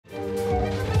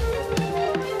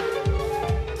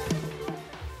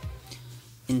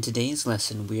In today's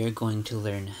lesson, we are going to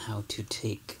learn how to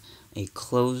take a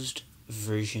closed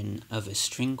version of a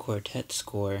string quartet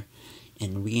score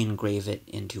and re-engrave it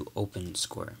into open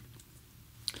score.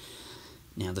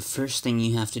 Now, the first thing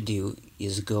you have to do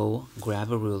is go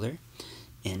grab a ruler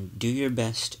and do your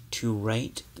best to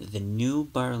write the new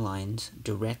bar lines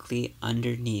directly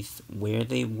underneath where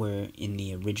they were in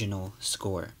the original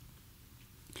score.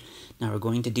 Now, we're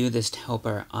going to do this to help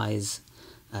our eyes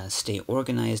stay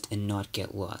organized and not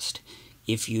get lost.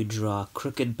 If you draw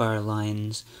crooked bar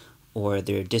lines, or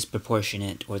they're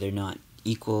disproportionate, or they're not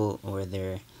equal, or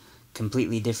they're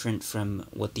completely different from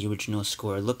what the original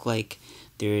score looked like,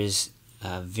 there is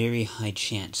a very high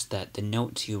chance that the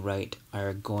notes you write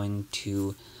are going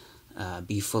to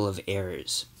be full of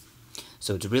errors.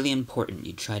 So it's really important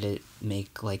you try to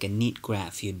make like a neat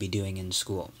graph you'd be doing in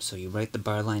school. So you write the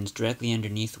bar lines directly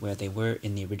underneath where they were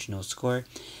in the original score,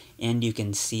 and you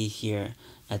can see here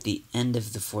at the end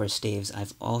of the four staves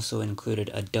I've also included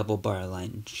a double bar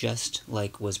line, just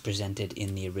like was presented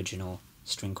in the original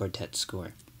string quartet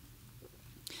score.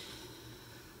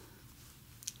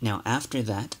 Now after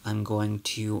that, I'm going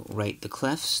to write the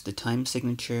clefs, the time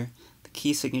signature, the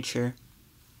key signature,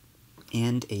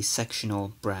 and a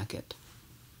sectional bracket.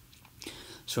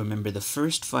 So remember, the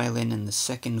first violin and the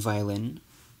second violin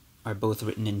are both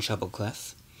written in treble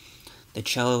clef. The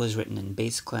cello is written in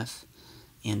bass clef,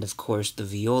 and of course the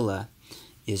viola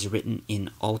is written in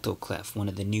alto clef, one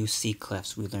of the new C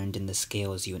clefs we learned in the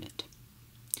scales unit.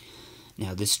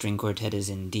 Now this string quartet is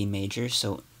in D major,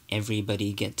 so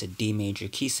everybody gets a D major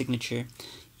key signature,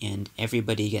 and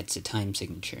everybody gets a time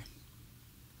signature.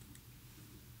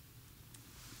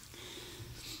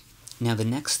 Now the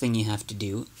next thing you have to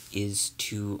do is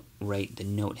to write the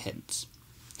note heads.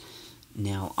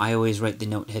 Now I always write the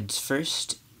note heads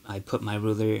first. I put my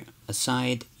ruler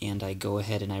aside and I go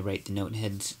ahead and I write the note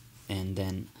heads, and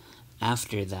then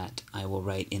after that I will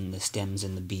write in the stems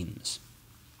and the beams.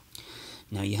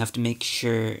 Now you have to make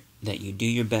sure that you do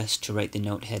your best to write the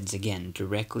note heads again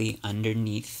directly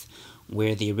underneath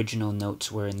where the original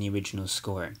notes were in the original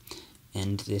score.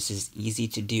 And this is easy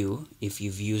to do if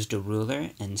you've used a ruler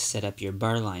and set up your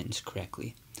bar lines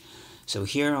correctly. So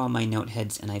here are all my note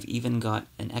heads, and I've even got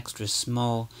an extra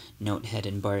small note head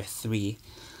in bar 3,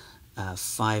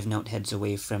 5 note heads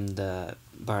away from the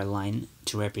bar line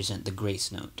to represent the grace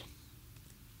note.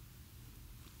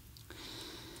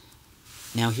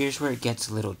 Now here's where it gets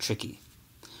a little tricky.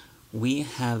 We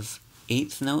have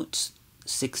 8th notes,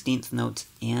 16th notes,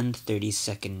 and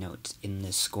 32nd notes in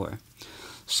this score.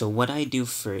 So what I do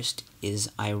first is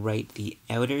I write the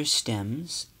outer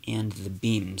stems and the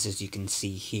beams, as you can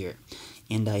see here,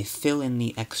 and I fill in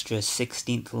the extra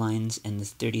 16th lines and the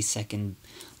 32nd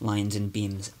lines and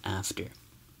beams after.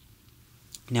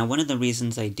 Now one of the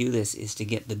reasons I do this is to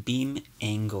get the beam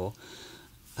angle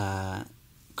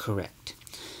correct.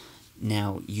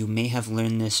 Now you may have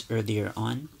learned this earlier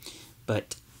on,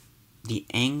 but the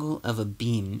angle of a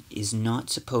beam is not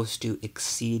supposed to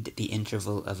exceed the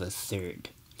interval of a third.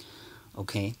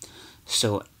 Okay,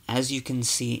 so as you can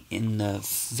see in the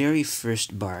very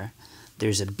first bar,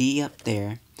 there's a B up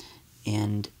there,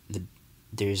 and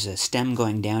there's a stem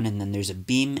going down, and then there's a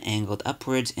beam angled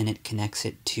upwards, and it connects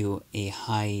it to a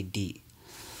high D.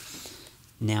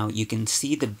 Now you can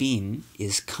see the beam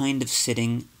is kind of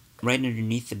sitting right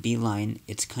underneath the B line.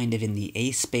 It's kind of in the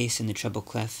A space in the treble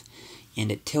clef,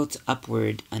 and it tilts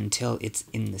upward until it's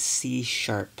in the C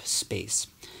sharp space.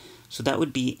 So that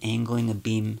would be angling a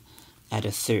beam at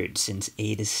a third, since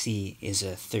A to C is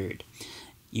a third.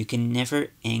 You can never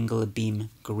angle a beam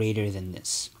greater than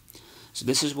this. So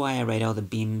this is why I write all the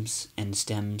beams and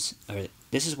stems, or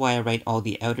this is why I write all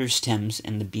the outer stems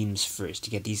and the beams first, to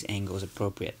get these angles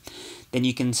appropriate. Then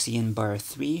you can see in bar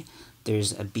 3,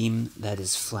 there's a beam that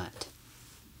is flat.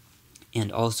 And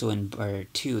also in bar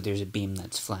 2, there's a beam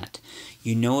that's flat.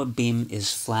 You know a beam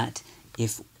is flat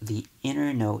if the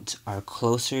inner notes are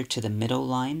closer to the middle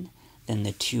line than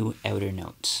the 2 outer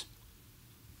notes.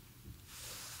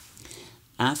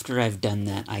 After I've done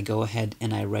that, I go ahead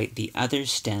and I write the other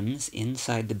stems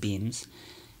inside the beams,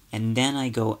 and then I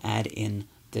go add in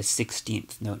the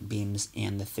 16th note beams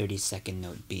and the 32nd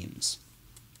note beams.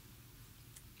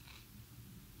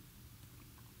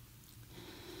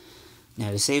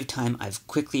 Now to save time, I've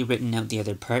quickly written out the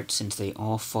other parts since they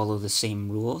all follow the same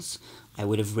rules. I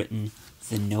would have written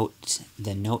the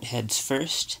note heads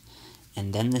first,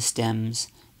 and then the stems,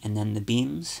 and then the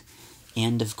beams.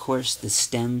 And of course the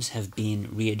stems have been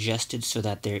readjusted so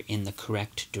that they're in the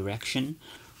correct direction.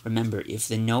 Remember, if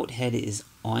the note head is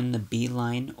on the B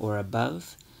line or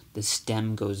above, the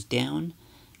stem goes down,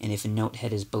 and if a note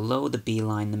head is below the B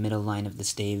line, the middle line of the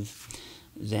stave,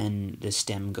 then the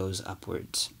stem goes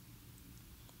upwards.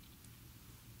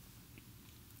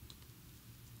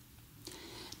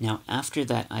 Now after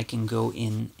that I can go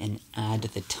in and add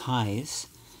the ties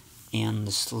and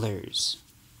the slurs.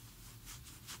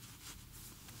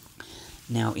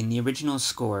 Now in the original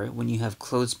score, when you have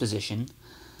closed position,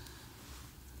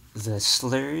 the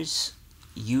slurs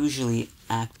usually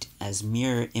act as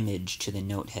mirror image to the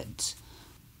note heads.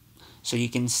 So you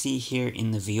can see here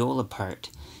in the viola part,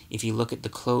 if you look at the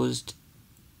closed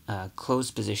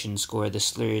position score, the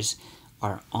slurs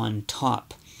are on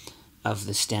top of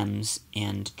the stems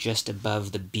and just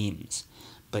above the beams.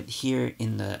 But here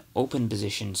in the open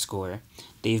position score,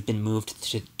 they've been moved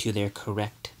to their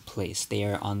correct place. They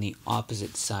are on the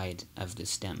opposite side of the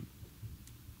stem.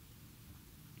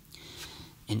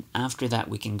 And after that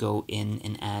we can go in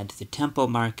and add the tempo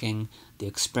marking, the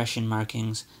expression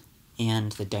markings,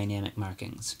 and the dynamic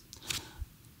markings.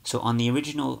 So on the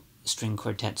original string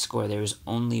quartet score, there was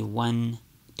only one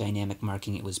dynamic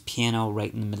marking. It was piano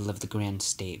right in the middle of the grand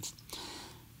stave.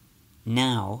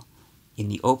 Now, in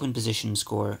the open position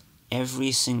score,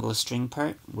 every single string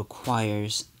part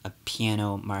requires a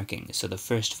piano marking. So the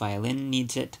first violin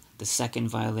needs it, the second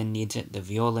violin needs it, the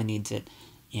viola needs it,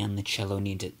 and the cello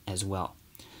needs it as well.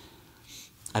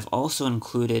 I've also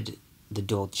included the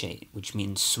dolce, which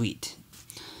means sweet,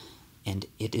 and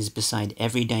it is beside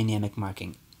every dynamic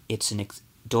marking.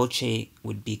 Dolce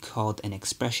would be called an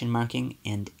expression marking,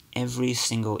 and every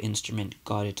single instrument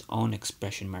got its own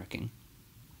expression marking.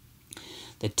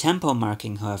 The tempo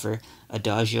marking, however,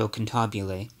 adagio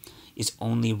cantabile, is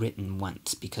only written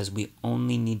once, because we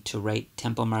only need to write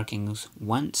tempo markings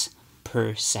once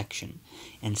per section.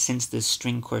 And since this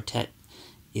string quartet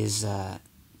is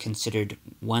considered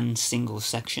one single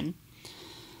section,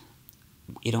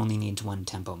 it only needs one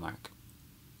tempo mark.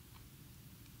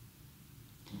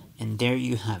 And there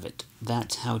you have it.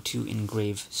 That's how to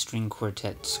engrave string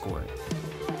quartet score.